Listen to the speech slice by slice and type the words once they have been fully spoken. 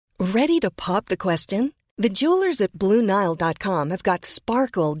Ready to pop the question? The jewelers at BlueNile.com have got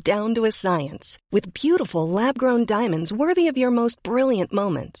sparkle down to a science with beautiful lab-grown diamonds worthy of your most brilliant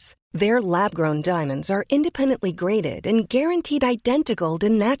moments. Their lab-grown diamonds are independently graded and guaranteed identical to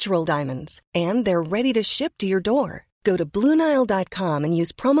natural diamonds, and they're ready to ship to your door. Go to BlueNile.com and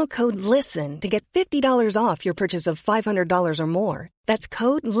use promo code LISTEN to get $50 off your purchase of $500 or more. That's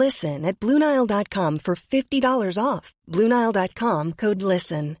code LISTEN at BlueNile.com for $50 off. BlueNile.com, code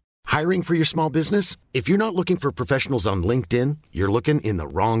LISTEN. Hiring for your small business? If you're not looking for professionals on LinkedIn, you're looking in the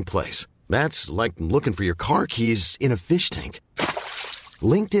wrong place. That's like looking for your car keys in a fish tank.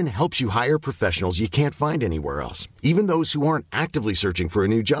 LinkedIn helps you hire professionals you can't find anywhere else, even those who aren't actively searching for a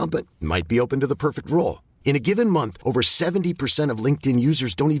new job but might be open to the perfect role. In a given month, over 70% of LinkedIn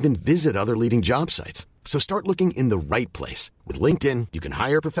users don't even visit other leading job sites. So start looking in the right place. With LinkedIn, you can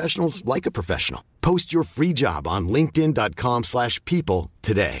hire professionals like a professional. Post your free job on linkedin.com/people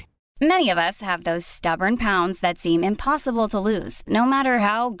today. Many of us have those stubborn pounds that seem impossible to lose, no matter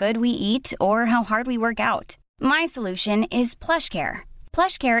how good we eat or how hard we work out. My solution is PlushCare.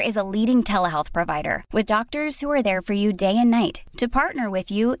 PlushCare is a leading telehealth provider with doctors who are there for you day and night to partner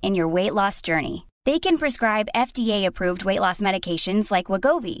with you in your weight loss journey. They can prescribe FDA-approved weight loss medications like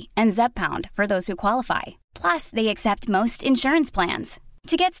Wegovy and Zepbound for those who qualify. Plus, they accept most insurance plans.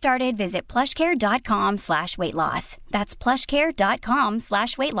 To get started, visit plushcare.com/weightloss. That's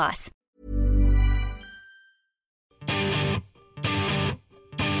plushcare.com/weightloss.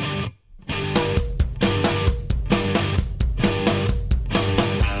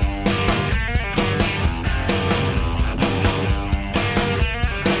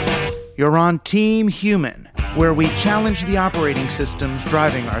 You're on Team Human, where we challenge the operating systems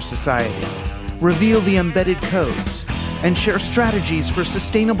driving our society, reveal the embedded codes, and share strategies for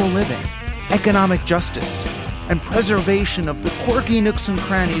sustainable living, economic justice, and preservation of the quirky nooks and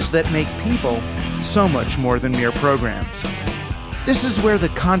crannies that make people so much more than mere programs. This is where the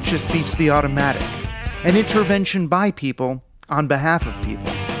conscious beats the automatic, an intervention by people on behalf of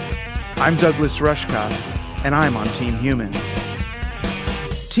people. I'm Douglas Rushkoff, and I'm on Team Human.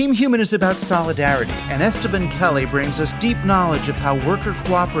 Team Human is about solidarity, and Esteban Kelly brings us deep knowledge of how worker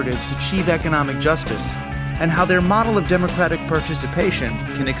cooperatives achieve economic justice and how their model of democratic participation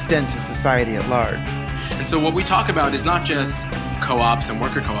can extend to society at large. And so what we talk about is not just co-ops and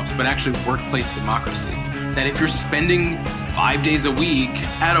worker co-ops, but actually workplace democracy. That if you're spending 5 days a week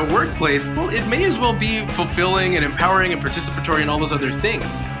at a workplace, well, it may as well be fulfilling and empowering and participatory and all those other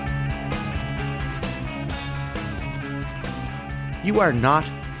things. You are not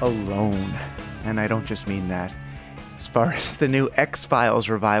alone, and I don't just mean that as far as the new X-Files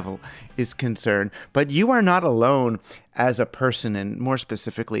revival is concerned, but you are not alone as a person, and more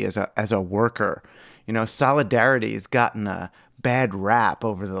specifically as a worker. You know, solidarity has gotten a bad rap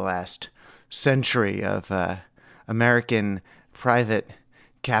over the last century of American private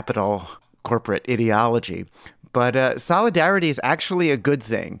capital corporate ideology, but solidarity is actually a good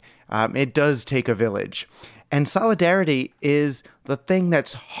thing. It does take a village. And solidarity is the thing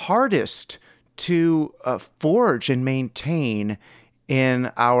that's hardest to forge and maintain in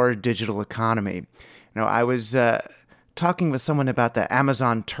our digital economy. You know, I was talking with someone about the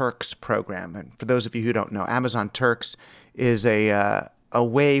Amazon Turks program. And for those of you who don't know, Amazon Turks is a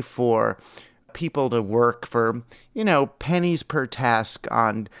way for people to work for, pennies per task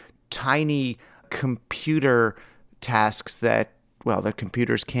on tiny computer tasks that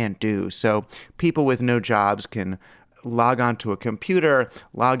computers can't do. So people with no jobs can log onto a computer,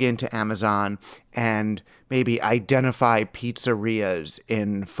 log into Amazon, and maybe identify pizzerias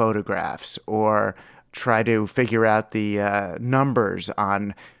in photographs or try to figure out the numbers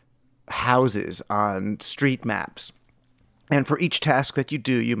on houses on street maps. And for each task that you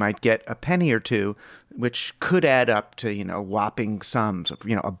do, you might get a penny or two, which could add up to, whopping sums of,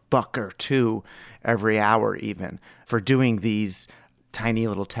 $1 or $2 every hour even for doing these tiny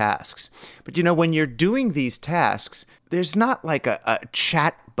little tasks. But, when you're doing these tasks, there's not like a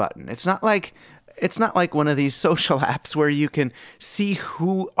chat button. It's not like one of these social apps where you can see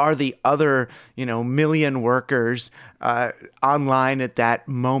who are the other, million workers online at that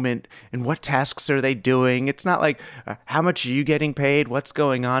moment and what tasks are they doing. It's not like how much are you getting paid? What's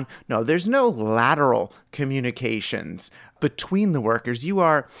going on? No, there's no lateral communications between the workers. You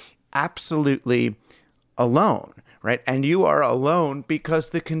are absolutely alone, right? And you are alone because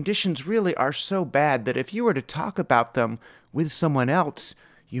the conditions really are so bad that if you were to talk about them with someone else,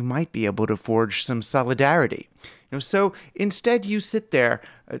 you might be able to forge some solidarity. So instead you sit there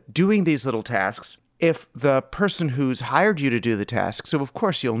doing these little tasks. If the person who's hired you to do the task, so of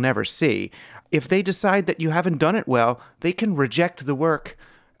course you'll never see, if they decide that you haven't done it well, they can reject the work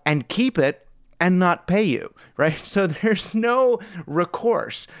and keep it and not pay you, right? So there's no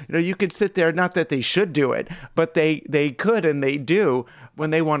recourse. You could sit there, not that they should do it, but they could and they do when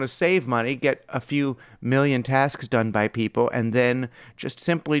they want to save money, get a few million tasks done by people, and then just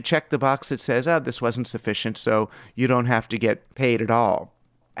simply check the box that says, oh, this wasn't sufficient, so you don't have to get paid at all.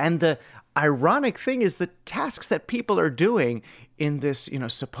 And the ironic thing is the tasks that people are doing in this,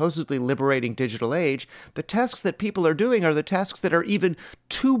 supposedly liberating digital age, the tasks that people are doing are the tasks that are even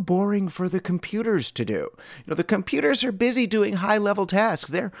too boring for the computers to do. The computers are busy doing high-level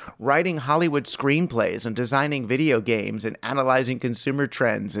tasks. They're writing Hollywood screenplays and designing video games and analyzing consumer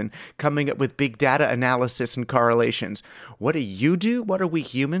trends and coming up with big data analysis and correlations. What do you do? What do we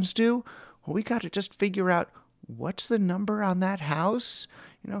humans do? Well, we got to just figure out what's the number on that house?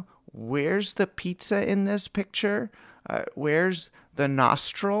 Where's the pizza in this picture? Where's the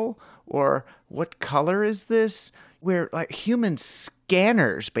nostril? Or what color is this? We're like human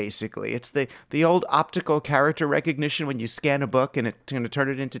scanners, basically. It's the old optical character recognition when you scan a book and it's going to turn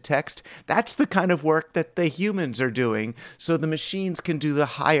it into text. That's the kind of work that the humans are doing, so the machines can do the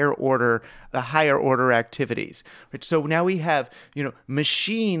higher order activities. Right? So now we have,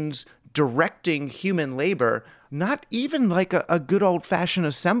 machines directing human labor, not even like a good old-fashioned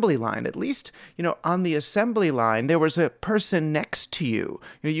assembly line. At least, on the assembly line, there was a person next to you.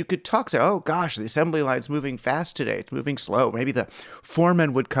 You could talk, say, oh gosh, the assembly line's moving fast today. It's moving slow. Maybe the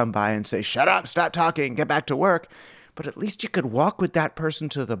foreman would come by and say, shut up, stop talking, get back to work. But at least you could walk with that person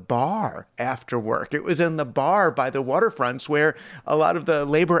to the bar after work. It was in the bar by the waterfronts where a lot of the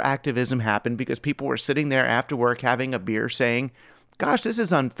labor activism happened, because people were sitting there after work having a beer saying, gosh, this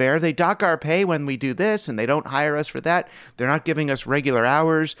is unfair. They dock our pay when we do this, and they don't hire us for that. They're not giving us regular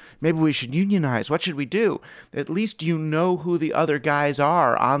hours. Maybe we should unionize. What should we do? At least you know who the other guys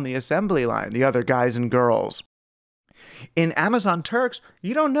are on the assembly line, the other guys and girls. In Amazon Turks,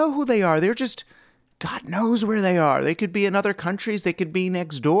 you don't know who they are. They're just, God knows where they are. They could be in other countries. They could be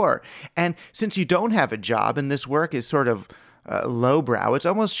next door. And since you don't have a job and this work is sort of lowbrow, it's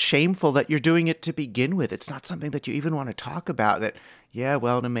almost shameful that you're doing it to begin with. It's not something that you even want to talk about, that, yeah,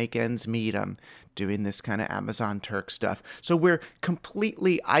 well, to make ends meet, I'm doing this kind of Amazon Turk stuff. So we're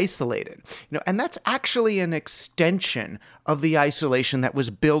completely isolated. And that's actually an extension of the isolation that was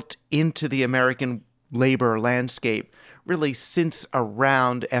built into the American labor landscape really since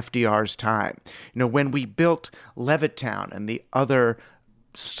around FDR's time. When we built Levittown and the other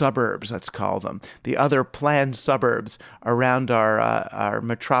suburbs, let's call them, the other planned suburbs around our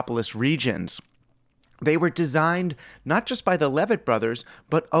metropolis regions, they were designed not just by the Levitt brothers,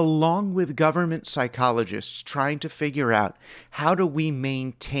 but along with government psychologists trying to figure out how do we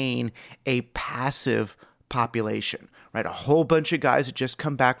maintain a passive population, right? A whole bunch of guys had just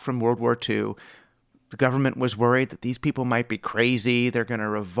come back from World War II. The government was worried that these people might be crazy. They're going to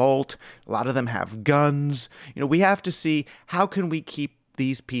revolt. A lot of them have guns. We have to see, how can we keep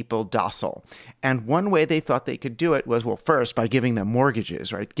these people docile? And one way they thought they could do it was, well, first by giving them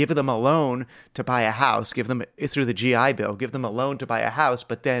mortgages, right? Give them a loan to buy a house, give them through the GI Bill, give them a loan to buy a house,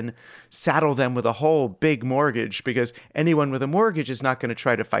 but then saddle them with a whole big mortgage, because anyone with a mortgage is not going to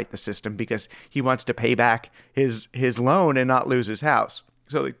try to fight the system because he wants to pay back his loan and not lose his house.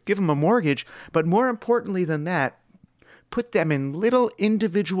 So give them a mortgage, but more importantly than that, put them in little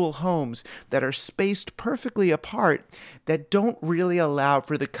individual homes that are spaced perfectly apart, that don't really allow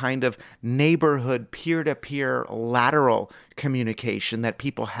for the kind of neighborhood peer-to-peer lateral communication that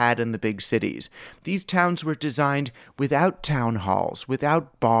people had in the big cities. These towns were designed without town halls,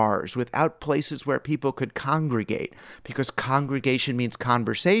 without bars, without places where people could congregate, because congregation means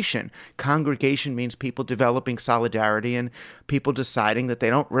conversation. Congregation means people developing solidarity and people deciding that they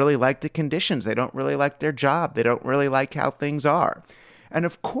don't really like the conditions, they don't really like their job, they don't really like how things are. And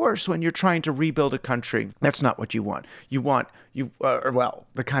of course, when you're trying to rebuild a country, that's not what you want. You want,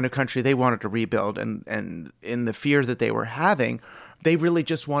 the kind of country they wanted to rebuild, and in the fear that they were having, they really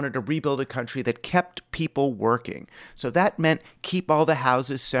just wanted to rebuild a country that kept people working. So that meant keep all the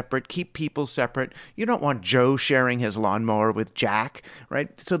houses separate, keep people separate. You don't want Joe sharing his lawnmower with Jack,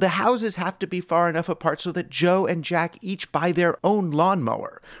 right? So the houses have to be far enough apart so that Joe and Jack each buy their own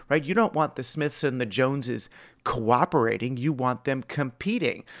lawnmower, right? You don't want the Smiths and the Joneses cooperating. You want them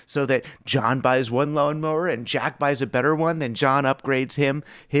competing so that John buys one lawnmower and Jack buys a better one, then John upgrades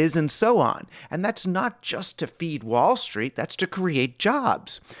his, and so on. And that's not just to feed Wall Street, that's to create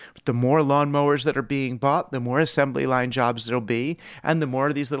jobs. The more lawnmowers that are being bought, the more assembly line jobs there'll be, and the more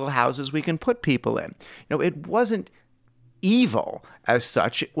of these little houses we can put people in. It wasn't evil as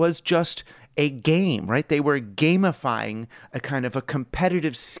such. It was just a game, right? They were gamifying a kind of a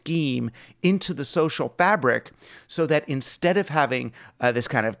competitive scheme into the social fabric so that instead of having this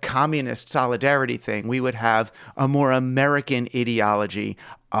kind of communist solidarity thing, we would have a more American ideology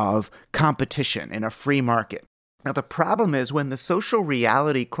of competition in a free market. Now, the problem is when the social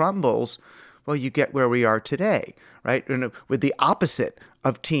reality crumbles, well, you get where we are today, right? And with the opposite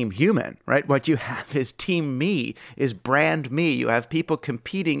of Team Human, right? What you have is Team Me, is brand me. You have people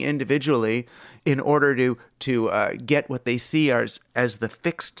competing individually in order to get what they see as the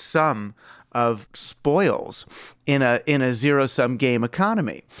fixed sum of spoils in a zero-sum game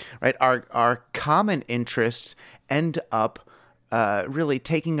economy, right? Our common interests end up really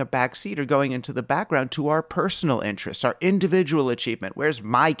taking a back seat or going into the background to our personal interests, our individual achievement. Where's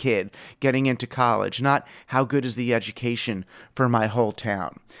my kid getting into college? Not how good is the education for my whole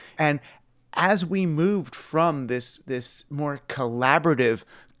town. And as we moved from this more collaborative,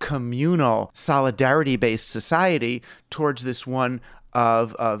 communal, solidarity-based society towards this one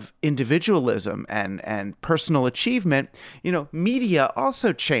of individualism and personal achievement, media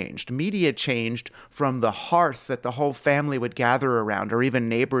also changed. Media changed from the hearth that the whole family would gather around, or even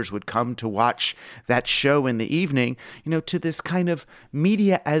neighbors would come to watch that show in the evening, to this kind of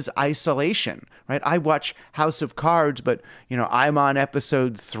media as isolation, right? I watch House of Cards, but, I'm on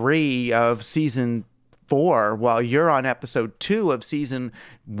episode 3 of season 4 while you're on episode 2 of season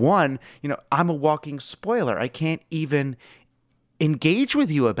 1. I'm a walking spoiler. I can't even engage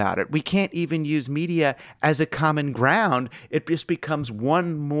with you about it. We can't even use media as a common ground. It just becomes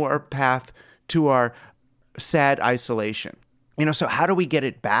one more path to our sad isolation. So how do we get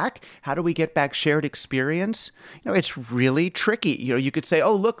it back? How do we get back shared experience? It's really tricky. You could say,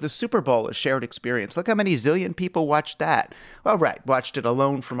 oh, look, the Super Bowl is shared experience. Look how many zillion people watched that. Well, right, watched it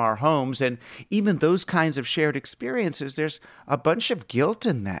alone from our homes. And even those kinds of shared experiences, there's a bunch of guilt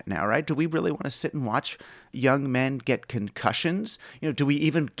in that now, right? Do we really want to sit and watch young men get concussions? Do we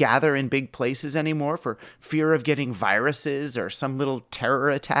even gather in big places anymore for fear of getting viruses or some little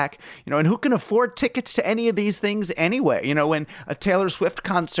terror attack? And who can afford tickets to any of these things anyway? When a Taylor Swift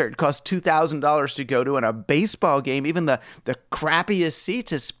concert costs $2,000 to go to, and a baseball game, even the crappiest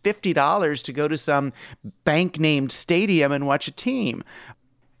seats is $50 to go to some bank-named stadium and watch a team.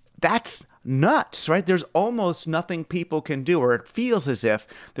 That's nuts, right? There's almost nothing people can do, or it feels as if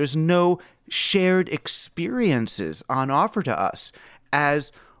there's no shared experiences on offer to us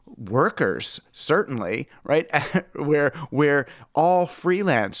as workers, certainly, right? We're all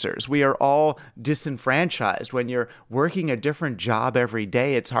freelancers. We are all disenfranchised. When you're working a different job every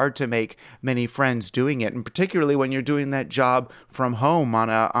day, it's hard to make many friends doing it, and particularly when you're doing that job from home on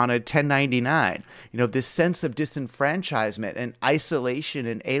a 1099. This sense of disenfranchisement and isolation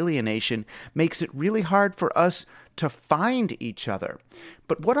and alienation makes it really hard for us to find each other.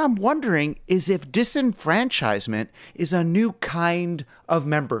 But what I'm wondering is if disenfranchisement is a new kind of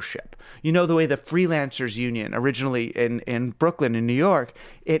membership. The way the Freelancers Union originally in Brooklyn, in New York,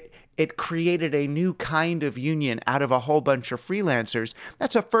 it created a new kind of union out of a whole bunch of freelancers.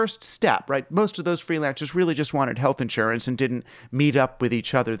 That's a first step, right? Most of those freelancers really just wanted health insurance and didn't meet up with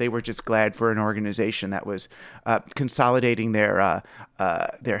each other. They were just glad for an organization that was consolidating their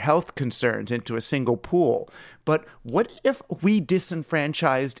health concerns into a single pool. But what if we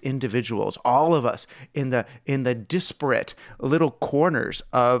disenfranchised individuals, all of us in the disparate little corners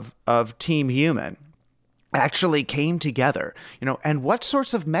of Team Human, actually came together, and what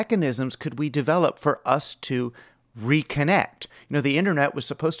sorts of mechanisms could we develop for us to reconnect? The internet was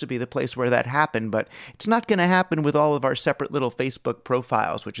supposed to be the place where that happened, but it's not going to happen with all of our separate little Facebook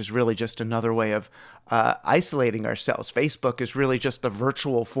profiles, which is really just another way of isolating ourselves. Facebook is really just a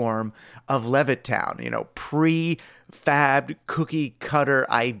virtual form of Levittown, pre-fabbed cookie cutter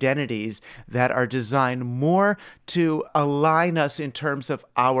identities that are designed more to align us in terms of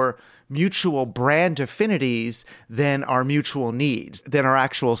our mutual brand affinities than our mutual needs, than our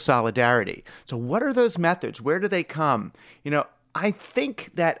actual solidarity. So what are those methods? Where do they come? I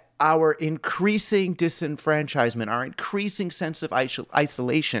think that our increasing disenfranchisement, our increasing sense of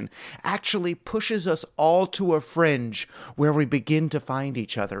isolation actually pushes us all to a fringe where we begin to find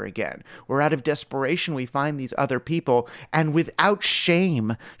each other again. Where out of desperation, we find these other people and without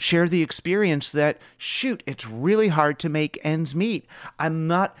shame share the experience that, shoot, it's really hard to make ends meet. I'm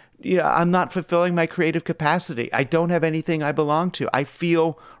not fulfilling my creative capacity. I don't have anything I belong to. I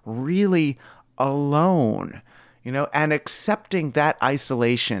feel really alone. And accepting that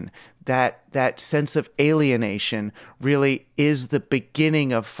isolation, that sense of alienation really is the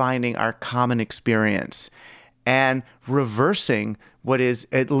beginning of finding our common experience and reversing what is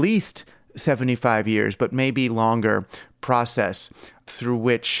at least 75 years, but maybe longer process through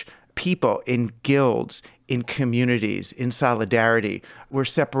which people in guilds, in communities, in solidarity, were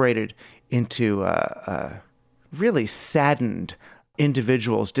separated into really saddened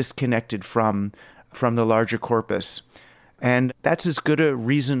individuals disconnected from the larger corpus. And that's as good a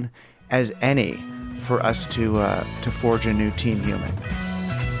reason as any for us to forge a new Team Human.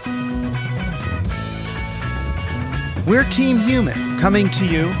 We're Team Human, coming to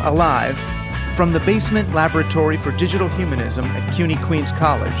you alive from the Basement Laboratory for Digital Humanism at CUNY Queens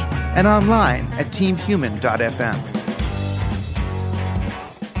College and online at teamhuman.fm.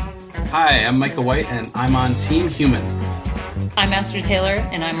 Hi, I'm Micah White, and I'm on Team Human. I'm Esther Taylor,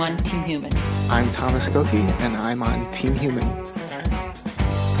 and I'm on Team Human. I'm Thomas Skokie, and I'm on Team Human.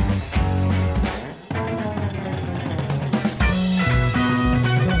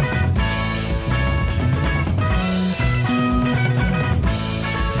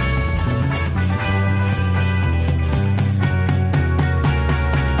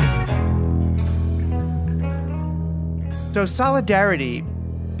 So solidarity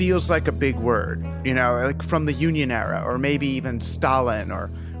feels like a big word, like from the Union era, or maybe even Stalin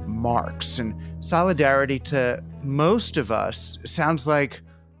or Marx. And solidarity to most of us sounds like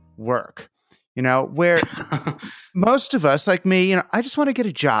work, where most of us, like me, I just want to get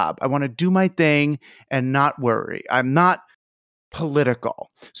a job. I want to do my thing and not worry. I'm not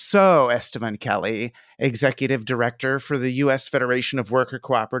political. So, Esteban Kelly, Executive Director for the U.S. Federation of Worker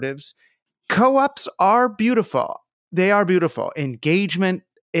Cooperatives, co-ops are beautiful. They are beautiful. Engagement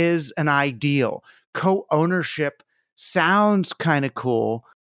is an ideal. Co-ownership sounds kind of cool,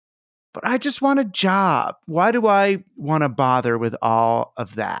 but I just want a job. Why do I want to bother with all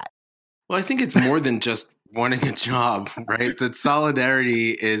of that? Well, I think it's more than just wanting a job, right? That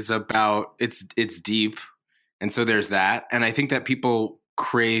solidarity is about, it's deep. And so there's that. And I think that people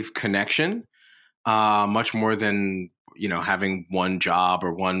crave connection much more than, having one job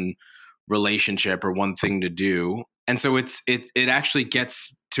or one relationship or one thing to do. And so it actually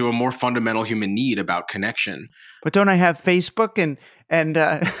gets to a more fundamental human need about connection. But don't I have Facebook and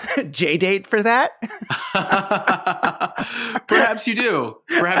JDate for that? Perhaps you do.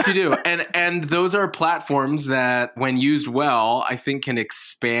 And those are platforms that, when used well, I think can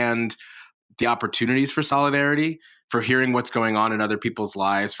expand the opportunities for solidarity, for hearing what's going on in other people's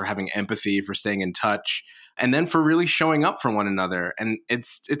lives, for having empathy, for staying in touch, and then for really showing up for one another. And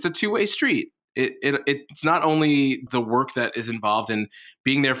it's a two-way street. It's not only the work that is involved in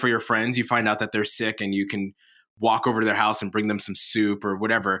being there for your friends. You find out that they're sick and you can walk over to their house and bring them some soup or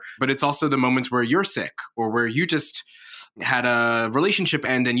whatever. But it's also the moments where you're sick or where you just had a relationship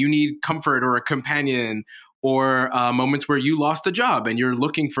end and you need comfort or a companion, or moments where you lost a job and you're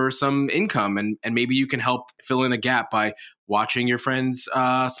looking for some income, and maybe you can help fill in a gap by watching your friends'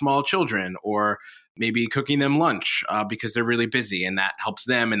 small children, or maybe cooking them lunch because they're really busy, and that helps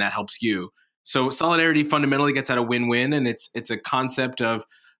them and that helps you. So solidarity fundamentally gets at a win-win, and it's a concept of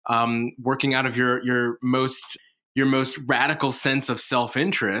working out of your most radical sense of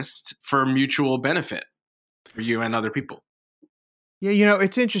self-interest for mutual benefit for you and other people. Yeah,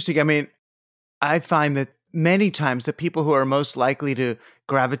 it's interesting. I mean, I find that many times the people who are most likely to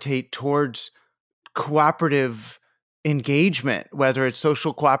gravitate towards cooperative engagement, whether it's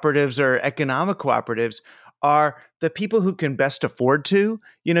social cooperatives or economic cooperatives, are the people who can best afford to.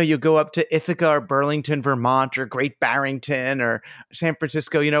 You go up to Ithaca or Burlington, Vermont, or Great Barrington or San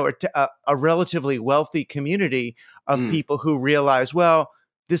Francisco, or a relatively wealthy community of people who realize, well,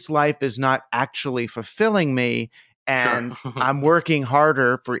 this life is not actually fulfilling me, and Sure. I'm working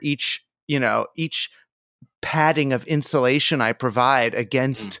harder for each padding of insulation I provide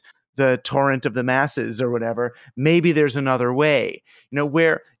against the torrent of the masses or whatever. Maybe there's another way,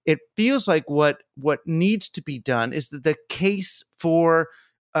 where it feels like what needs to be done is that the case for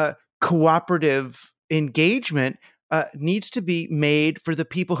cooperative engagement needs to be made for the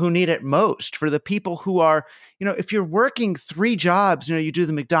people who need it most, for the people who are, if you're working 3 jobs, you do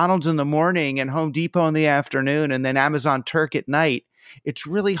the McDonald's in the morning and Home Depot in the afternoon and then Amazon Turk at night, it's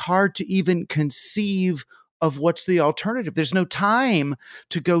really hard to even conceive of what's the alternative. There's no time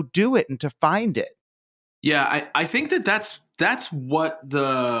to go do it and to find it. Yeah, I think that's what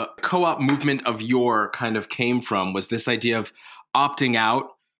the co-op movement of yore kind of came from, was this idea of opting out,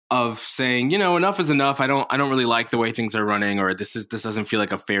 of saying, enough is enough. I don't really like the way things are running, or this doesn't feel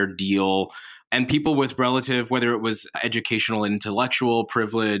like a fair deal. And people with relative, whether it was educational and intellectual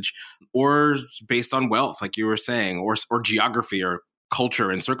privilege, or based on wealth, like you were saying, or geography or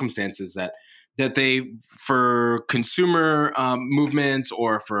culture and circumstances, that they, for consumer movements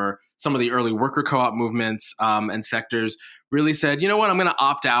or for some of the early worker co-op movements and sectors, really said, I'm going to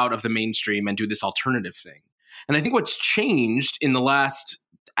opt out of the mainstream and do this alternative thing. And I think what's changed in the last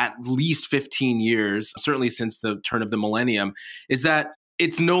at least 15 years, certainly since the turn of the millennium, is that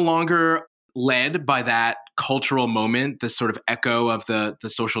it's no longer led by that cultural moment, this sort of echo of the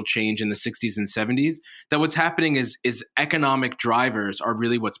social change in the 60s and 70s, that what's happening is economic drivers are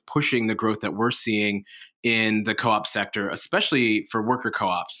really what's pushing the growth that we're seeing in the co-op sector, especially for worker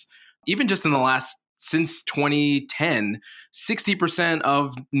co-ops. Even just in the last, since 2010, 60%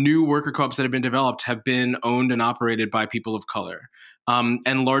 of new worker co-ops that have been developed have been owned and operated by people of color.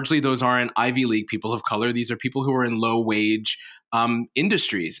 And largely those aren't Ivy League people of color. These are people who are in low wage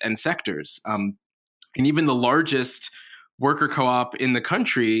industries and sectors. And even the largest worker co-op in the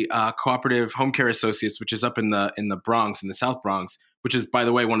country, Cooperative Home Care Associates, which is up in the Bronx, in the South Bronx, which is, by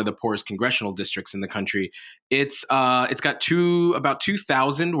the way, one of the poorest congressional districts in the country. It's got about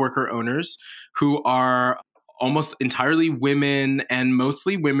 2,000 worker owners who are almost entirely women and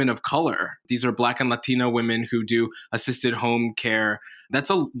mostly women of color. These are Black and Latino women who do assisted home care. That's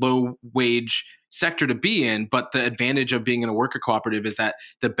a low wage sector to be in, but the advantage of being in a worker cooperative is that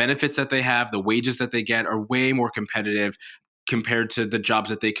the benefits that they have, the wages that they get are way more competitive compared to the jobs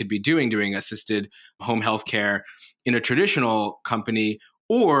that they could be doing assisted home health care in a traditional company,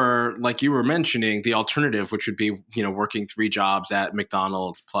 or like you were mentioning, the alternative, which would be, working 3 jobs at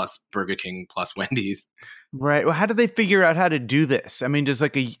McDonald's plus Burger King plus Wendy's. Right. Well, how do they figure out how to do this? I mean, does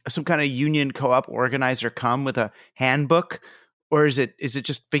like some kind of union co-op organizer come with a handbook, or is it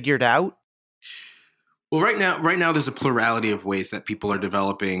just figured out? Well, right now, there's a plurality of ways that people are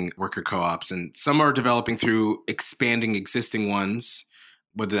developing worker co-ops, and some are developing through expanding existing ones,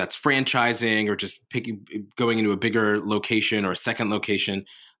 whether that's franchising or just going into a bigger location or a second location.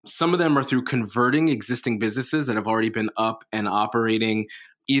 Some of them are through converting existing businesses that have already been up and operating,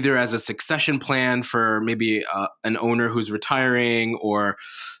 either as a succession plan for maybe an owner who's retiring or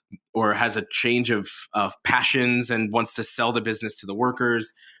has a change of passions and wants to sell the business to the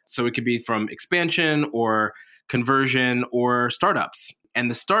workers. So it could be from expansion or conversion or startups. And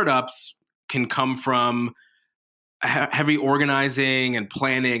the startups can come from heavy organizing and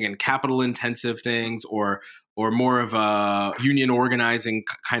planning and capital intensive things, or more of a union organizing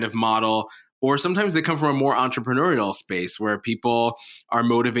kind of model. Or sometimes they come from a more entrepreneurial space where people are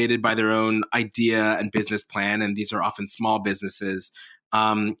motivated by their own idea and business plan. And these are often small businesses.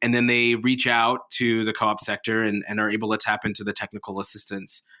 And then they reach out to the co-op sector and are able to tap into the technical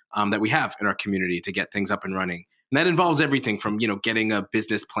assistance that we have in our community to get things up and running. And that involves everything from, getting a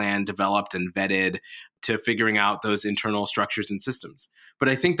business plan developed and vetted to figuring out those internal structures and systems. But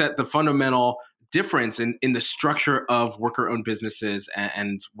I think that the fundamental difference in the structure of worker-owned businesses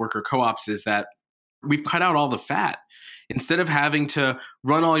and worker co-ops is that we've cut out all the fat. Instead of having to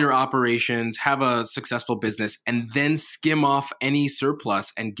run all your operations, have a successful business, and then skim off any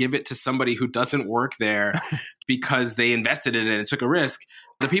surplus and give it to somebody who doesn't work there because they invested in it and took a risk,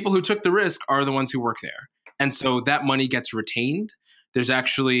 the people who took the risk are the ones who work there. And so that money gets retained. There's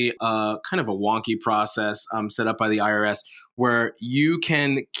actually a kind of a wonky process set up by the IRS where you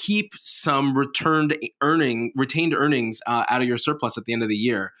can keep some retained earnings out of your surplus at the end of the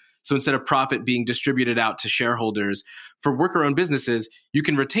year. So instead of profit being distributed out to shareholders, for worker-owned businesses, you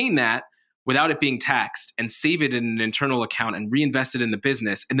can retain that without it being taxed and save it in an internal account and reinvest it in the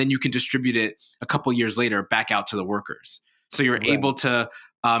business. And then you can distribute it a couple years later back out to the workers. So you're able to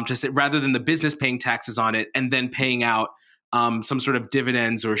say, rather than the business paying taxes on it and then paying out some sort of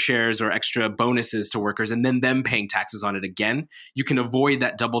dividends or shares or extra bonuses to workers and then them paying taxes on it again, you can avoid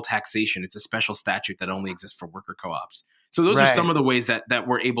that double taxation. It's a special statute that only exists for worker co-ops. So those are some of the ways that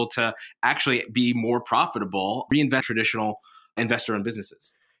we're able to actually be more profitable, reinvest traditional investor-owned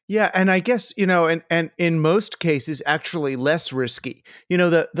businesses. Yeah, and I guess, and in most cases, actually less risky.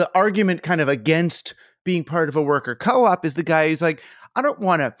 The argument kind of against being part of a worker co-op is the guy who's like, I don't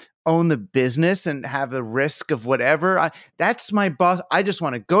want to own the business and have the risk of whatever. That's my boss. I just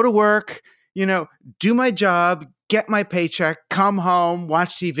want to go to work, do my job, get my paycheck, come home,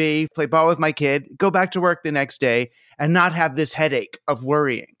 watch TV, play ball with my kid, go back to work the next day and not have this headache of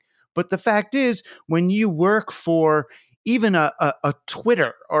worrying. But the fact is, when you work for even a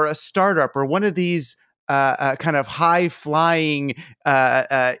Twitter or a startup or one of these kind of high-flying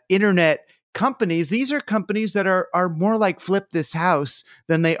internet companies, these are companies that are more like Flip This House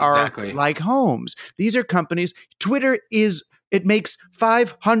than they are like homes. These are companies. Twitter it makes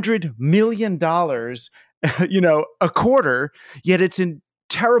 $500 million, a quarter, yet it's in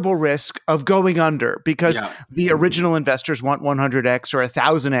terrible risk of going under because the original investors want 100x or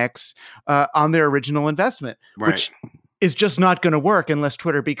 1,000x on their original investment, which is just not going to work unless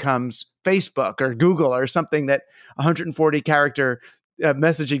Twitter becomes Facebook or Google or something that 140 character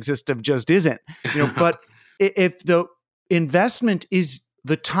messaging system just isn't. But if the investment is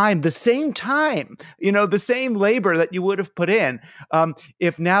the time, the same time, the same labor that you would have put in.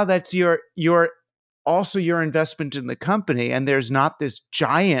 If now that's also your investment in the company, and there's not this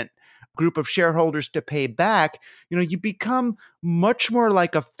giant group of shareholders to pay back, you become much more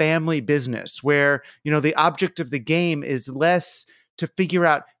like a family business where, the object of the game is less to figure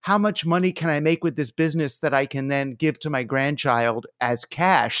out how much money can I make with this business that I can then give to my grandchild as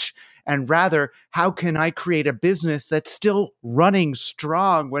cash, and rather, how can I create a business that's still running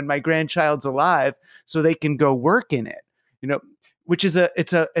strong when my grandchild's alive so they can go work in it, which is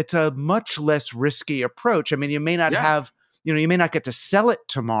it's a much less risky approach. I mean, you may not have, you may not get to sell it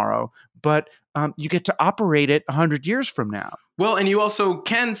tomorrow, but you get to operate it 100 years from now. Well, and you also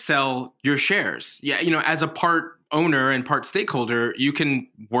can sell your shares. Yeah, as a part owner and part stakeholder, you can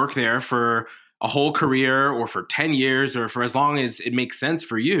work there for a whole career or for 10 years or for as long as it makes sense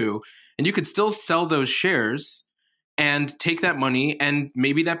for you. And you could still sell those shares and take that money, and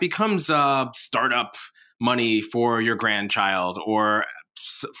maybe that becomes startup money for your grandchild or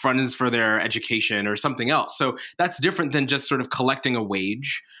funds for their education or something else. So that's different than just sort of collecting a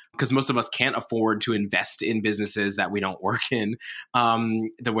wage, because most of us can't afford to invest in businesses that we don't work in,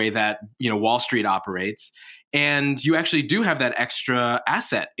 the way that Wall Street operates. And you actually do have that extra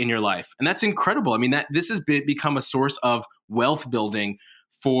asset in your life, and that's incredible. I mean, this has become a source of wealth building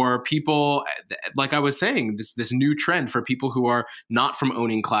for people, like I was saying, this new trend for people who are not from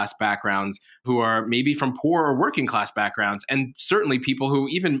owning class backgrounds, who are maybe from poor or working class backgrounds, and certainly people who,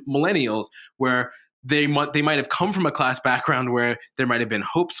 even millennials, where they might have come from a class background where there might have been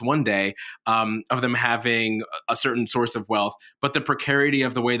hopes one day of them having a certain source of wealth, but the precarity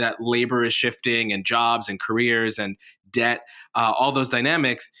of the way that labor is shifting and jobs and careers and debt, all those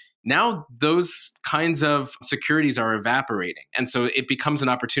dynamics, now those kinds of securities are evaporating. And so it becomes an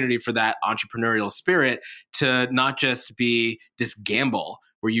opportunity for that entrepreneurial spirit to not just be this gamble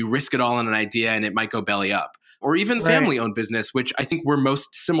where you risk it all on an idea and it might go belly up, or even family-owned business, which I think we're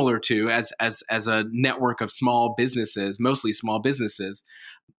most similar to as a network of small businesses, mostly small businesses,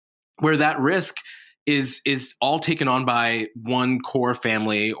 where that risk is all taken on by one core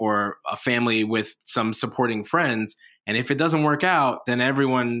family or a family with some supporting friends. And if it doesn't work out, then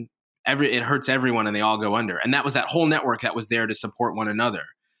it hurts everyone and they all go under. And that was that whole network that was there to support one another.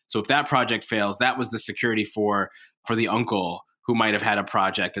 So if that project fails, that was the security for the uncle who might have had a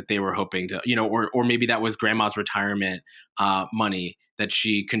project that they were hoping to, or maybe that was grandma's retirement money that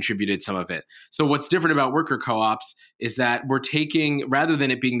she contributed some of it. So what's different about worker co-ops is that we're taking, rather than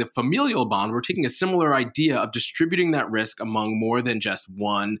it being the familial bond, we're taking a similar idea of distributing that risk among more than just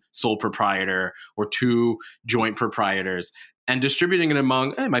one sole proprietor or two joint proprietors, and distributing it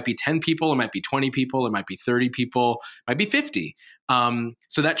among, it might be 10 people, it might be 20 people, it might be 30 people, it might be 50.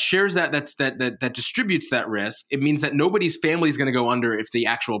 So that shares that distributes that risk. It means that nobody's family is going to go under if the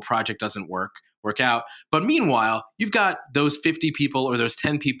actual project doesn't work out. But meanwhile, you've got those 50 people or those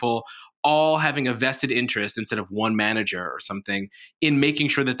 10 people all having a vested interest, instead of one manager or something, in making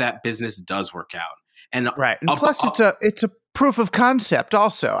sure that business does work out. And plus it's a proof of concept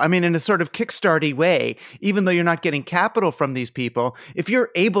also. I mean, in a sort of Kickstarter way, even though you're not getting capital from these people, if you're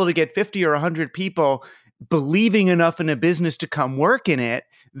able to get 50 or 100 people believing enough in a business to come work in it,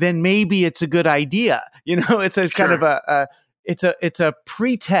 then maybe it's a good idea. It's a kind of it's a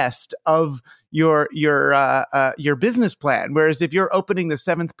pretest of your business plan. Whereas if you're opening the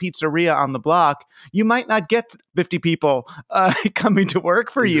 7th pizzeria on the block, you might not get 50 people coming to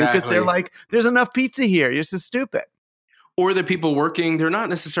work for you because they're like, there's enough pizza here. You're so stupid. Or the people working, they're not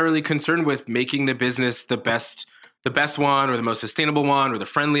necessarily concerned with making the business the best one, or the most sustainable one, or the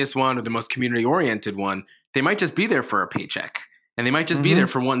friendliest one, or the most community-oriented one. They might just be there for a paycheck, and they might just be there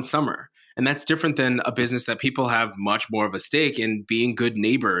for one summer. And that's different than a business that people have much more of a stake in being good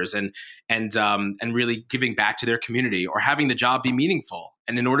neighbors and really giving back to their community, or having the job be meaningful.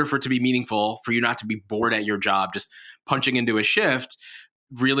 And in order for it to be meaningful, for you not to be bored at your job, just punching into a shift,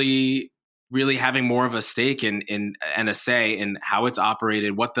 really having more of a stake in and a say in how it's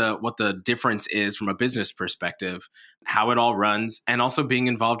operated, what the difference is from a business perspective, how it all runs, and also being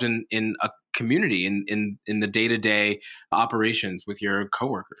involved in a community in the day-to-day operations with your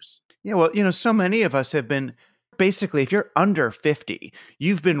coworkers. Yeah, well, so many of us have been, basically, if you're under 50,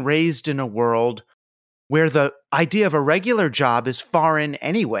 you've been raised in a world where the idea of a regular job is foreign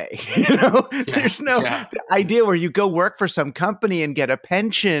anyway. There's no idea where you go work for some company and get a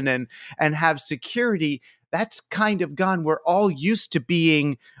pension and have security. That's kind of gone. We're all used to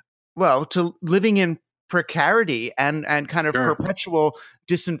being, to living in precarity and kind of perpetual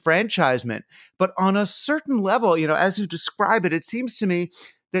disenfranchisement. But on a certain level, as you describe it, it seems to me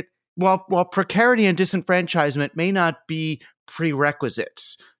that while precarity and disenfranchisement may not be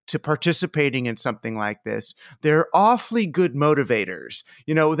prerequisites to participating in something like this, they're awfully good motivators,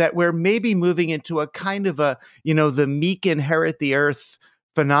 that we're maybe moving into a kind of the meek inherit the earth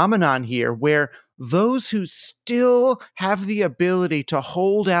phenomenon here, where those who still have the ability to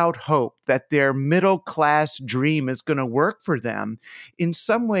hold out hope that their middle class dream is going to work for them, in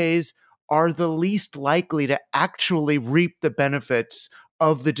some ways are the least likely to actually reap the benefits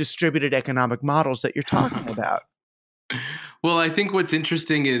of the distributed economic models that you're talking about. Well, I think what's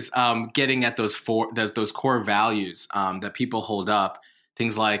interesting is getting at those core values that people hold up,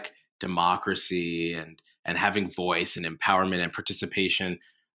 things like democracy and having voice and empowerment and participation.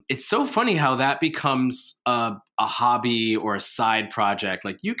 It's so funny how that becomes a hobby or a side project.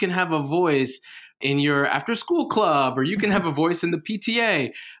 Like, you can have a voice in your after school club, or you can have a voice in the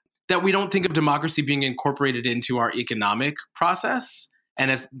PTA, that we don't think of democracy being incorporated into our economic process. And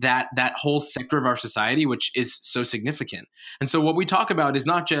as that whole sector of our society, which is so significant. And so what we talk about is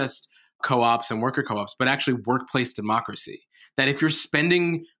not just co-ops and worker co-ops, but actually workplace democracy. That if you're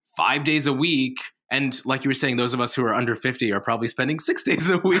spending 5 days a week, and like you were saying, those of us who are under 50 are probably spending 6 days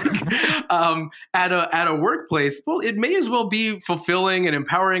a week at a workplace, well, it may as well be fulfilling and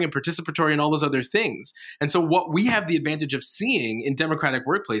empowering and participatory and all those other things. And so what we have the advantage of seeing in democratic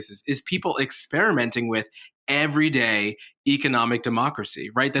workplaces is people experimenting with everyday economic democracy,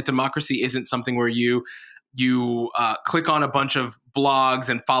 right? That democracy isn't something where you click on a bunch of blogs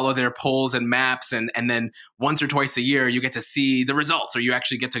and follow their polls and maps, and then once or twice a year you get to see the results, or you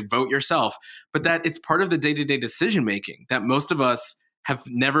actually get to vote yourself. But that it's part of the day-to-day decision making that most of us have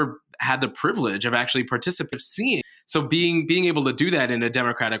never had the privilege of actually participating, seeing. So being able to do that in a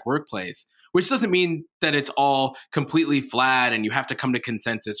democratic workplace, which doesn't mean that it's all completely flat and you have to come to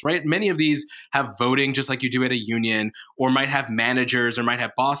consensus, right? Many of these have voting just like you do at a union, or might have managers or might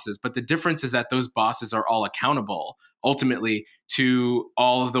have bosses. But the difference is that those bosses are all accountable ultimately to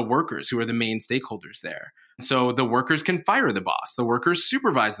all of the workers who are the main stakeholders there. So the workers can fire the boss. The workers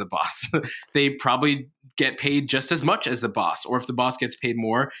supervise the boss. They probably get paid just as much as the boss, or if the boss gets paid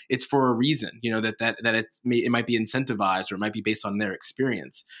more, it's for a reason. That it might be incentivized, or it might be based on their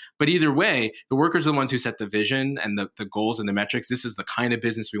experience. But either way, the workers are the ones who set the vision and the goals and the metrics. This is the kind of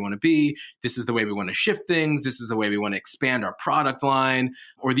business we want to be. This is the way we want to shift things. This is the way we want to expand our product line,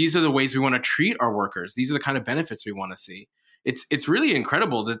 or these are the ways we want to treat our workers. These are the kind of benefits we want to see. It's really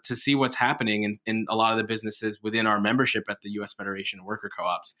incredible to see what's happening in a lot of the businesses within our membership at the U.S. Federation of Worker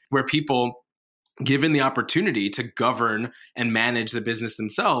Co-ops, where people, given the opportunity to govern and manage the business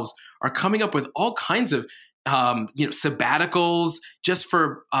themselves, are coming up with all kinds of sabbaticals just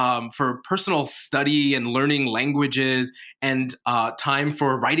for personal study and learning languages, and time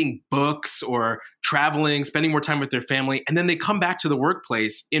for writing books or traveling, spending more time with their family. And then they come back to the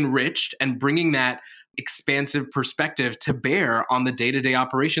workplace enriched and bringing that expansive perspective to bear on the day-to-day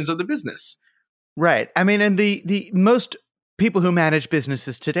operations of the business. Right. I mean, and the most people who manage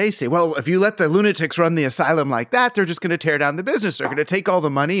businesses today say, well, if you let the lunatics run the asylum like that, they're just going to tear down the business. They're going to take all the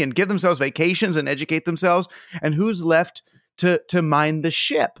money and give themselves vacations and educate themselves. And who's left to mind the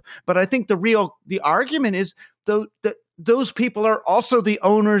ship? But I think the argument is, though, that those people are also the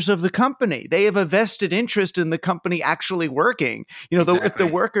owners of the company. They have a vested interest in the company actually working. Exactly. If the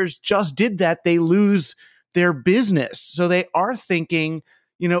workers just did that, they lose their business. So they are thinking,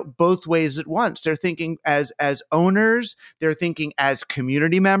 both ways at once. They're thinking as owners, they're thinking as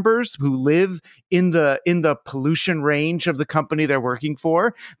community members who live in the pollution range of the company they're working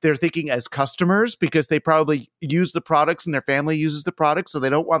for. They're thinking as customers because they probably use the products and their family uses the products, so they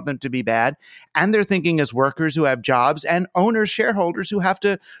don't want them to be bad. And they're thinking as workers who have jobs, and owners, shareholders who have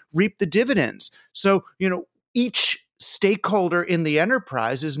to reap the dividends. So, each stakeholder in the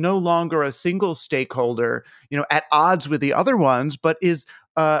enterprise is no longer a single stakeholder, at odds with the other ones, but is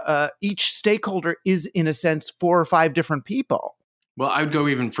each stakeholder is, in a sense, 4 or 5 different people. Well, I would go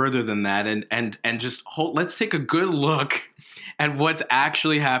even further than that, and just let's take a good look at what's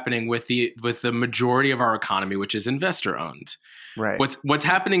actually happening with the majority of our economy, which is investor owned. Right. What's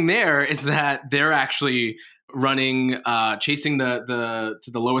happening there is that they're actually running, chasing the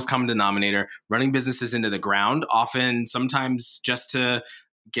lowest common denominator, running businesses into the ground, often sometimes just to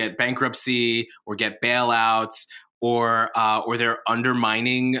get bankruptcy or get bailouts, or they're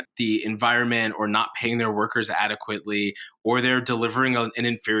undermining the environment or not paying their workers adequately, or they're delivering an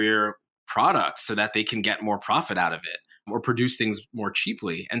inferior product so that they can get more profit out of it or produce things more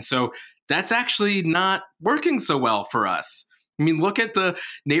cheaply. And so that's actually not working so well for us. I mean, look at the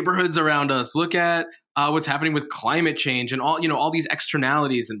neighborhoods around us. Look at what's happening with climate change and all these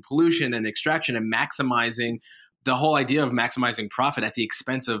externalities and pollution and extraction and maximizing the whole idea of maximizing profit at the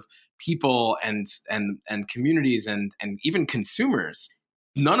expense of people and communities and even consumers,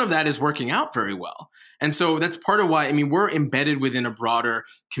 none of that is working out very well. And so that's part of why, I mean, we're embedded within a broader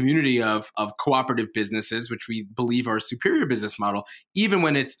community of cooperative businesses, which we believe are a superior business model, even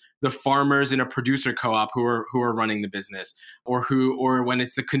when it's the farmers in a producer co-op who are running the business, or when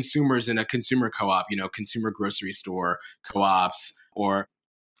it's the consumers in a consumer co-op, consumer grocery store co-ops or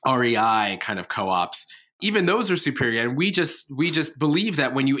REI kind of co-ops. Even those are superior. And we just believe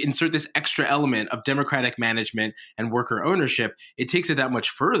that when you insert this extra element of democratic management and worker ownership, it takes it that much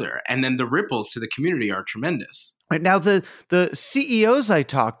further. And then the ripples to the community are tremendous. Right. Now, the CEOs I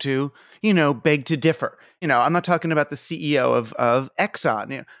talk to, beg to differ. I'm not talking about the CEO of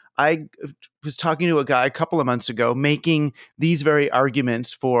Exxon. I was talking to a guy a couple of months ago making these very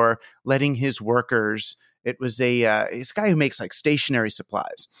arguments for letting his workers. It was it's a guy who makes like stationery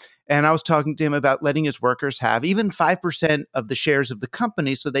supplies. And I was talking to him about letting his workers have even 5% of the shares of the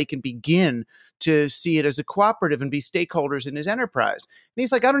company so they can begin to see it as a cooperative and be stakeholders in his enterprise. And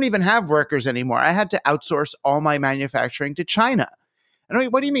he's like, I don't even have workers anymore. I had to outsource all my manufacturing to China. And I'm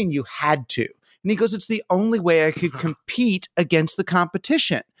like, what do you mean you had to? And he goes, it's the only way I could compete against the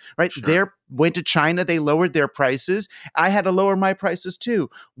competition, right? Sure. They went to China. They lowered their prices. I had to lower my prices too.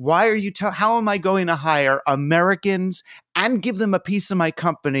 Why are you how am I going to hire Americans and give them a piece of my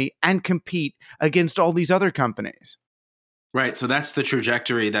company and compete against all these other companies? Right. So that's the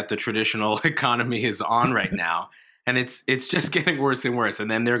trajectory that the traditional economy is on right now. And it's just getting worse and worse. And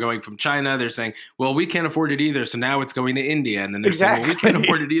then they're going from China. They're saying, well, we can't afford it either. So now it's going to India. And then they're saying, well, we can't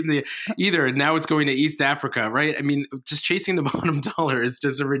afford it either. And now it's going to East Africa, right? I mean, just chasing the bottom dollar is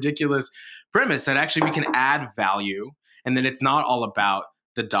just a ridiculous premise that actually we can add value. And then it's not all about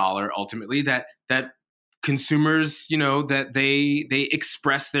the dollar ultimately, that consumers, that they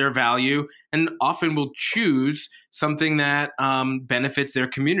express their value and often will choose something that benefits their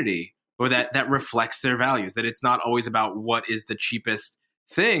community, or that reflects their values, that it's not always about what is the cheapest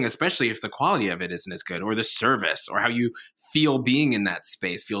thing, especially if the quality of it isn't as good, or the service, or how you feel being in that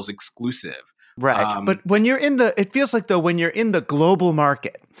space feels exclusive. Right. But when you're it feels like though, when you're in the global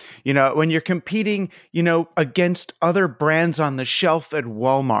market, when you're competing, against other brands on the shelf at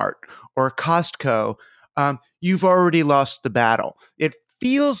Walmart or Costco, you've already lost the battle. It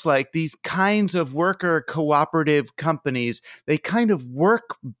feels like these kinds of worker cooperative companies, they kind of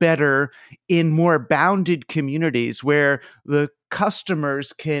work better in more bounded communities where the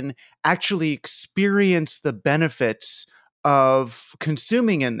customers can actually experience the benefits of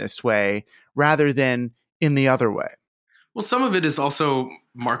consuming in this way rather than in the other way. Well, some of it is also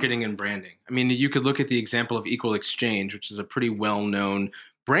marketing and branding. I mean, you could look at the example of Equal Exchange, which is a pretty well-known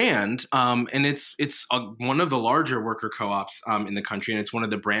brand, and it's one of the larger worker co-ops in the country, and it's one of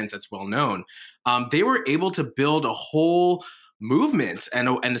the brands that's well known. They were able to build a whole movement and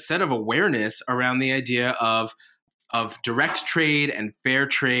a set of awareness around the idea of direct trade and fair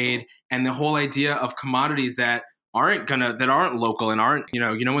trade, and the whole idea of commodities that aren't local and aren't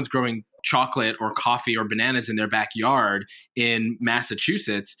no one's growing chocolate or coffee or bananas in their backyard in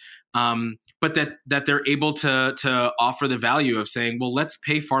Massachusetts. But that they're able to offer the value of saying, well, let's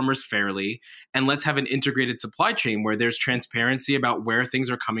pay farmers fairly and let's have an integrated supply chain where there's transparency about where things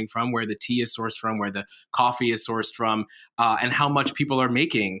are coming from, where the tea is sourced from, where the coffee is sourced from, and how much people are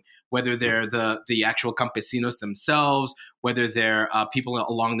making, whether they're the actual campesinos themselves, whether they're people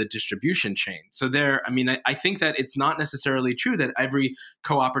along the distribution chain. So I think that it's not necessarily true that every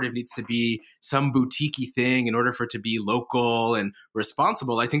cooperative needs to be some boutique-y thing in order for it to be local and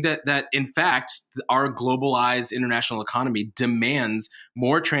responsible. I think that in fact, our globalized international economy demands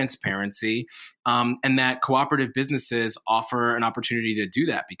more transparency, and that cooperative businesses offer an opportunity to do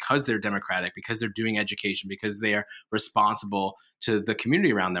that because they're democratic, because they're doing education, because they are responsible to the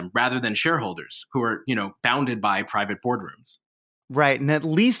community around them, rather than shareholders who are, bounded by private boardrooms. Right. And at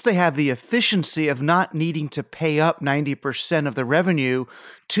least they have the efficiency of not needing to pay up 90% of the revenue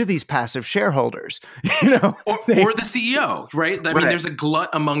to these passive shareholders, or the CEO, right? I mean, there's a glut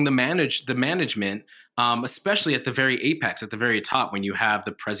among the management, especially at the very apex, at the very top, when you have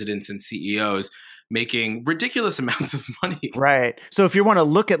the presidents and CEOs making ridiculous amounts of money. Right. So if you want to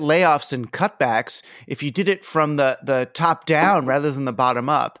look at layoffs and cutbacks, if you did it from the top down rather than the bottom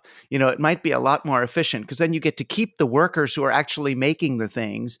up, it might be a lot more efficient, because then you get to keep the workers who are actually making the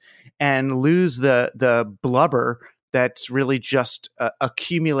things and lose the blubber that's really just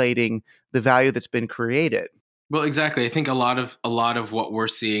accumulating the value that's been created. Well, exactly. I think a lot of what we're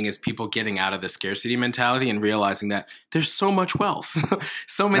seeing is people getting out of the scarcity mentality and realizing that there's so much wealth.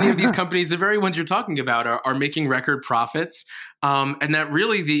 So many of these companies, the very ones you're talking about, are making record profits, and that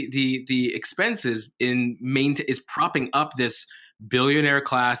really the expenses is propping up this billionaire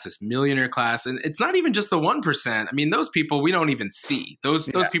class, this millionaire class, and it's not even just the 1%. I mean, those people we don't even see. Those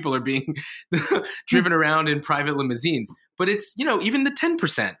people are being driven around in private limousines. But it's, even the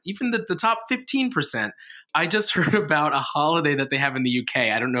 10%, even the top 15%. I just heard about a holiday that they have in the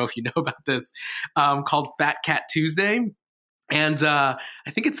UK. I don't know if you know about this, called Fat Cat Tuesday. And I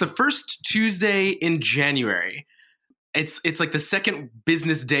think it's the first Tuesday in January. It's like the second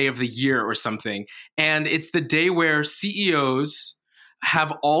business day of the year or something. And it's the day where CEOs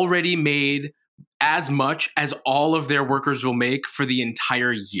have already made as much as all of their workers will make for the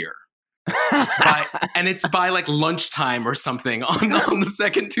entire year. And it's by like lunchtime or something on the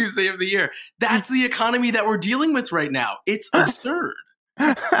second Tuesday of the year. That's the economy that we're dealing with right now. It's absurd.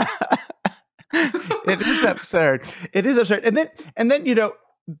 It is absurd. It is absurd. And then,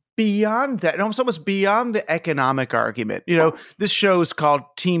 beyond that, and almost beyond the economic argument, this show is called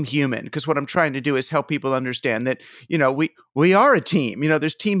Team Human because what I'm trying to do is help people understand that, we are a team.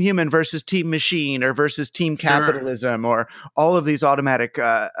 There's Team Human versus Team Machine or versus Team Capitalism or all of these automatic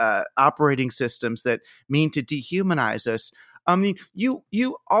operating systems that mean to dehumanize us. I mean,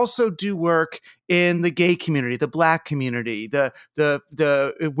 you also do work in the gay community, the Black community, the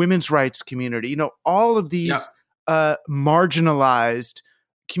women's rights community. All of these marginalized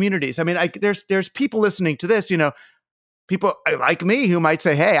communities. I mean, there's people listening to this. People like me who might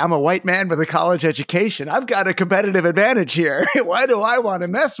say, "Hey, I'm a white man with a college education. I've got a competitive advantage here. Why do I want to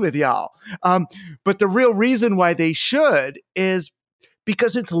mess with y'all?" But the real reason why they should is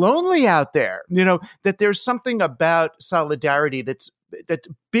because it's lonely out there, that there's something about solidarity that's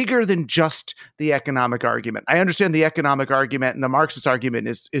bigger than just the economic argument. I understand the economic argument and the Marxist argument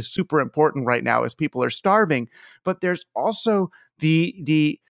is super important right now as people are starving, but there's also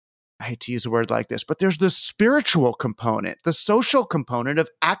the I hate to use a word like this, but there's the spiritual component, the social component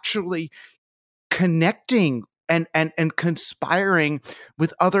of actually connecting and conspiring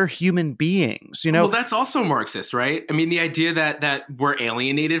with other human beings, Well, that's also Marxist, right? I mean, the idea that we're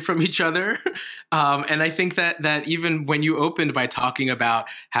alienated from each other. And I think that even when you opened by talking about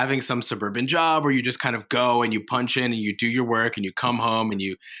having some suburban job where you just kind of go and you punch in and you do your work and you come home and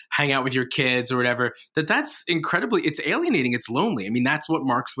you hang out with your kids or whatever, that's incredibly, it's alienating, it's lonely. I mean, that's what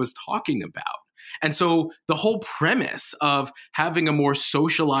Marx was talking about. And so the whole premise of having a more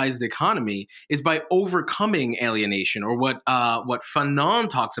socialized economy is by overcoming alienation, or what Fanon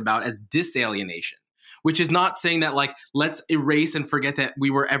talks about as disalienation, which is not saying that like, let's erase and forget that we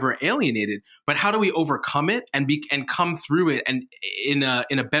were ever alienated, but how do we overcome it and come through it and in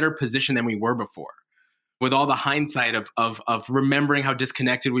a better position than we were before, with all the hindsight of remembering how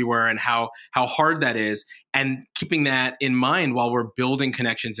disconnected we were and how hard that is, and keeping that in mind while we're building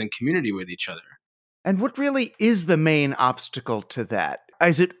connections and community with each other. And what really is the main obstacle to that?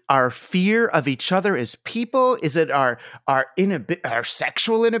 Is it our fear of each other as people? Is it our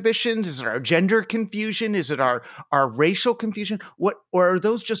sexual inhibitions? Is it our gender confusion? Is it our racial confusion? Or are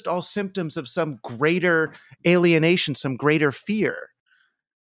those just all symptoms of some greater alienation, some greater fear?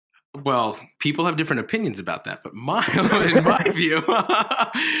 Well, people have different opinions about that, but in my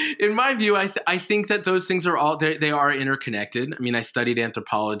view, I think that those things are they are interconnected. I mean, I studied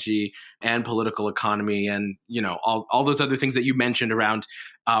anthropology and political economy, and all those other things that you mentioned around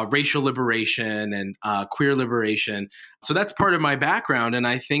racial liberation and queer liberation. So that's part of my background, and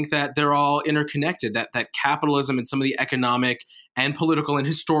I think that they're all interconnected. That capitalism and some of the economic and political and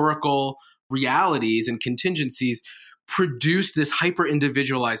historical realities and contingencies produce this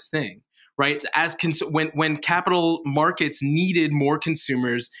hyper-individualized thing, right? When capital markets needed more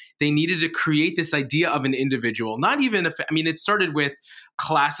consumers, they needed to create this idea of an individual. It started with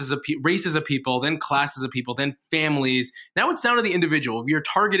races of people, then classes of people, then families. Now it's down to the individual. We are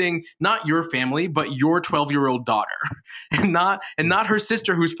targeting not your family, but your 12-year-old daughter, and not her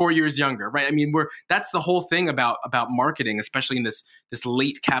sister who's 4 years younger, right? I mean, that's the whole thing about marketing, especially in this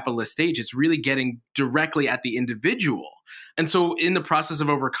late capitalist stage. It's really getting directly at the individual. And so in the process of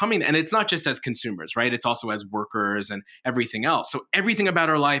overcoming, and it's not just as consumers, right? It's also as workers and everything else. So everything about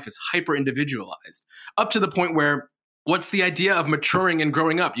our life is hyper individualized, up to the point where what's the idea of maturing and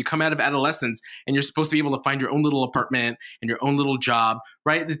growing up? You come out of adolescence and you're supposed to be able to find your own little apartment and your own little job,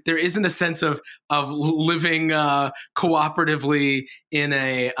 right? There isn't a sense of living cooperatively in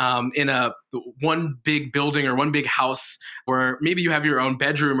a one big building or one big house where maybe you have your own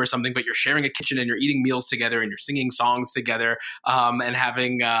bedroom or something, but you're sharing a kitchen and you're eating meals together and you're singing songs together, and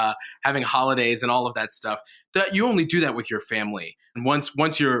having holidays and all of that stuff. That you only do that with your family. And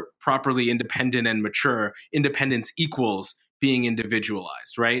once you're properly independent and mature, independence equals being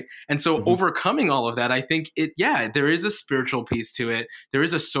individualized, right? And so overcoming all of that, I think there is a spiritual piece to it. There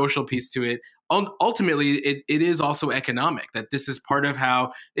is a social piece to it. Ultimately, it is also economic, that this is part of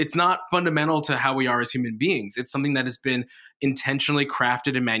how it's not fundamental to how we are as human beings. It's something that has been intentionally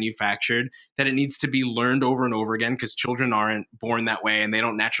crafted and manufactured, that it needs to be learned over and over again, because children aren't born that way and they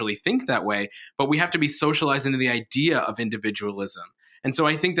don't naturally think that way. But we have to be socialized into the idea of individualism. And so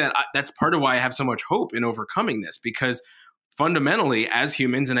I think that that's part of why I have so much hope in overcoming this, because fundamentally, as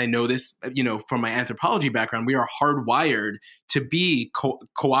humans, and I know this, from my anthropology background, we are hardwired to be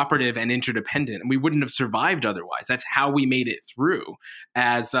cooperative and interdependent, and we wouldn't have survived otherwise. That's how we made it through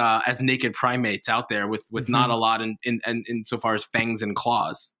as naked primates out there with not a lot in so far as fangs and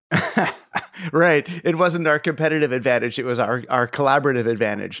claws. Right. It wasn't our competitive advantage. It was our collaborative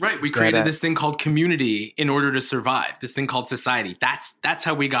advantage. Right. We created this thing called community in order to survive, this thing called society. That's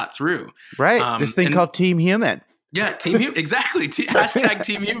how we got through. Right. This thing called Team Human. Yeah, Team Human. Exactly. Hashtag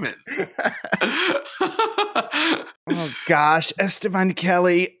Team Human. Oh, gosh. Esteban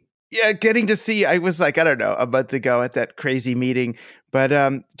Kelly. Yeah, getting to see, I was like, I don't know, a month ago at that crazy meeting,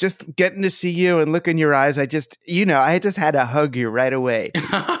 but just getting to see you and look in your eyes, I just had to hug you right away.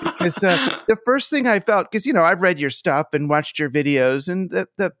 Because the first thing I felt, because, I've read your stuff and watched your videos, and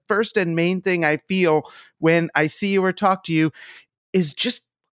the first and main thing I feel when I see you or talk to you is just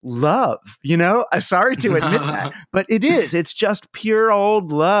love. I'm sorry to admit that, but it's just pure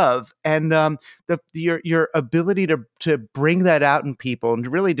old love. And your ability to bring that out in people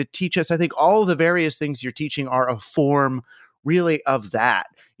and really to teach us, I think all of the various things you're teaching are a form really of that.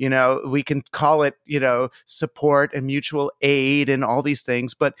 We can call it, support and mutual aid and all these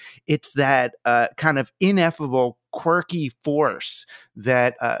things, but it's that kind of ineffable, quirky force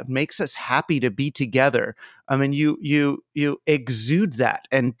that makes us happy to be together. I mean, you exude that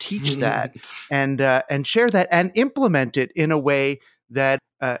and teach that and share that and implement it in a way that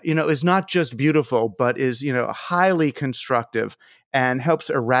is not just beautiful, but is highly constructive and helps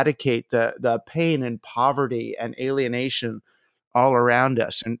eradicate the pain and poverty and alienation all around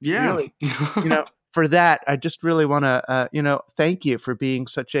us. And really, for that, I just really want to thank you for being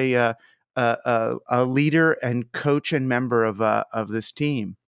such a leader and coach and member of this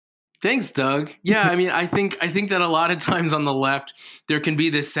team. Thanks, Doug. Yeah, I mean, I think that a lot of times on the left, there can be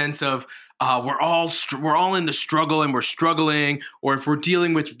this sense of we're all in the struggle and we're struggling, or if we're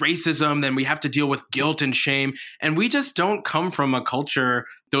dealing with racism, then we have to deal with guilt and shame. And we just don't come from a culture,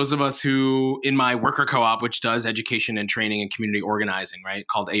 those of us who, in my worker co-op, which does education and training and community organizing, right,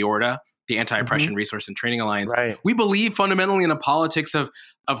 called AORTA, the Anti-Oppression Resource and Training Alliance. Right. We believe fundamentally in a politics of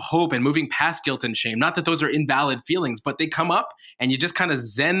hope and moving past guilt and shame. Not that those are invalid feelings, but they come up and you just kind of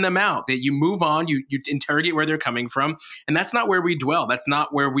zen them out. That you move on, you interrogate where they're coming from, and that's not where we dwell. That's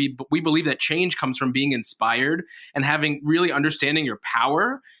not where we believe that change comes from being inspired and having really understanding your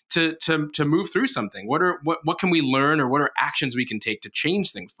power to move through something. What can we learn, or what are actions we can take to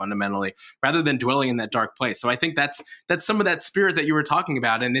change things fundamentally, rather than dwelling in that dark place. So I think that's some of that spirit that you were talking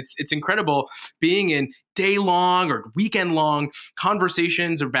about, and it's incredible being in day-long or weekend-long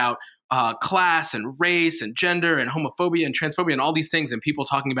conversations about class and race and gender and homophobia and transphobia and all these things, and people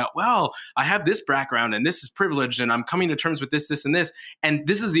talking about, well, I have this background and this is privileged and I'm coming to terms with this, and this. And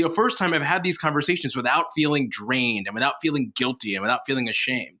this is the first time I've had these conversations without feeling drained and without feeling guilty and without feeling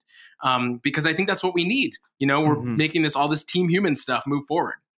ashamed. Because I think that's what we need. We're making all this Team Human stuff move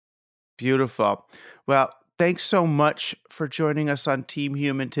forward. Beautiful. Well, thanks so much for joining us on Team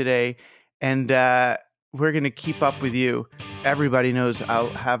Human today. And we're going to keep up with you. Everybody knows I'll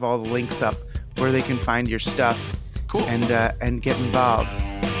have all the links up where they can find your stuff. Cool. And get involved.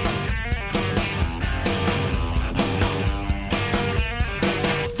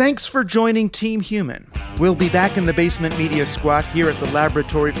 Thanks for joining Team Human. We'll be back in the Basement Media Squat here at the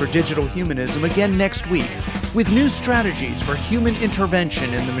Laboratory for Digital Humanism again next week with new strategies for human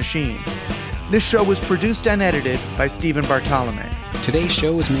intervention in the machine. This show was produced and edited by Stephen Bartolome. Today's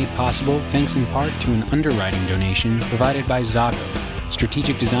show was made possible thanks in part to an underwriting donation provided by Zago,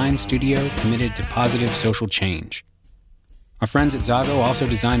 strategic design studio committed to positive social change. Our friends at Zago also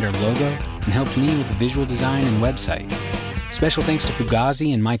designed our logo and helped me with the visual design and website. Special thanks to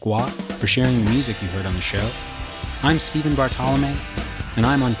Fugazi and Mike Watt for sharing the music you heard on the show. I'm Stephen Bartolome, and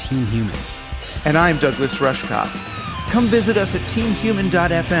I'm on Team Human. And I'm Douglas Rushkoff. Come visit us at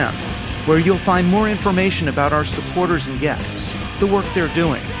teamhuman.fm, where you'll find more information about our supporters and guests, the work they're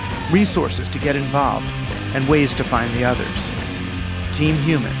doing, resources to get involved, and ways to find the others. Team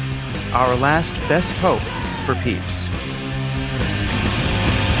Human, our last best hope for peeps.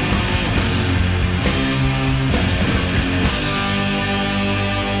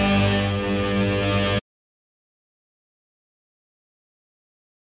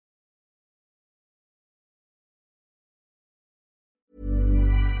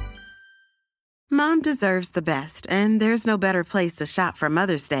 Mom deserves the best, and there's no better place to shop for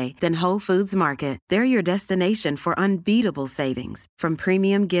Mother's Day than Whole Foods Market. They're your destination for unbeatable savings, from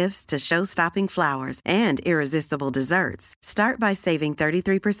premium gifts to show-stopping flowers and irresistible desserts. Start by saving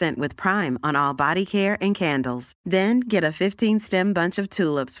 33% with Prime on all body care and candles. Then get a 15-stem bunch of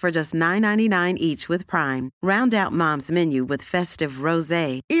tulips for just $9.99 each with Prime. Round out Mom's menu with festive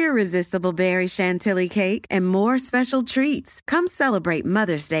rosé, irresistible berry chantilly cake, and more special treats. Come celebrate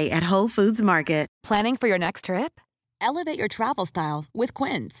Mother's Day at Whole Foods Market. Planning for your next trip? Elevate your travel style with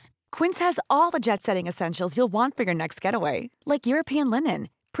Quince. Quince has all the jet-setting essentials you'll want for your next getaway, like European linen,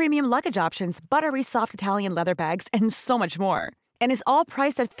 premium luggage options, buttery soft Italian leather bags, and so much more. And is all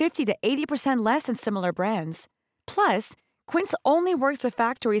priced at 50 to 80% less than similar brands. Plus, Quince only works with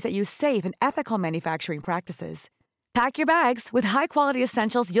factories that use safe and ethical manufacturing practices. Pack your bags with high-quality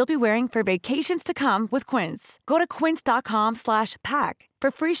essentials you'll be wearing for vacations to come with Quince. Go to quince.com/pack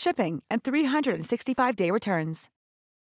for free shipping and 365-day returns.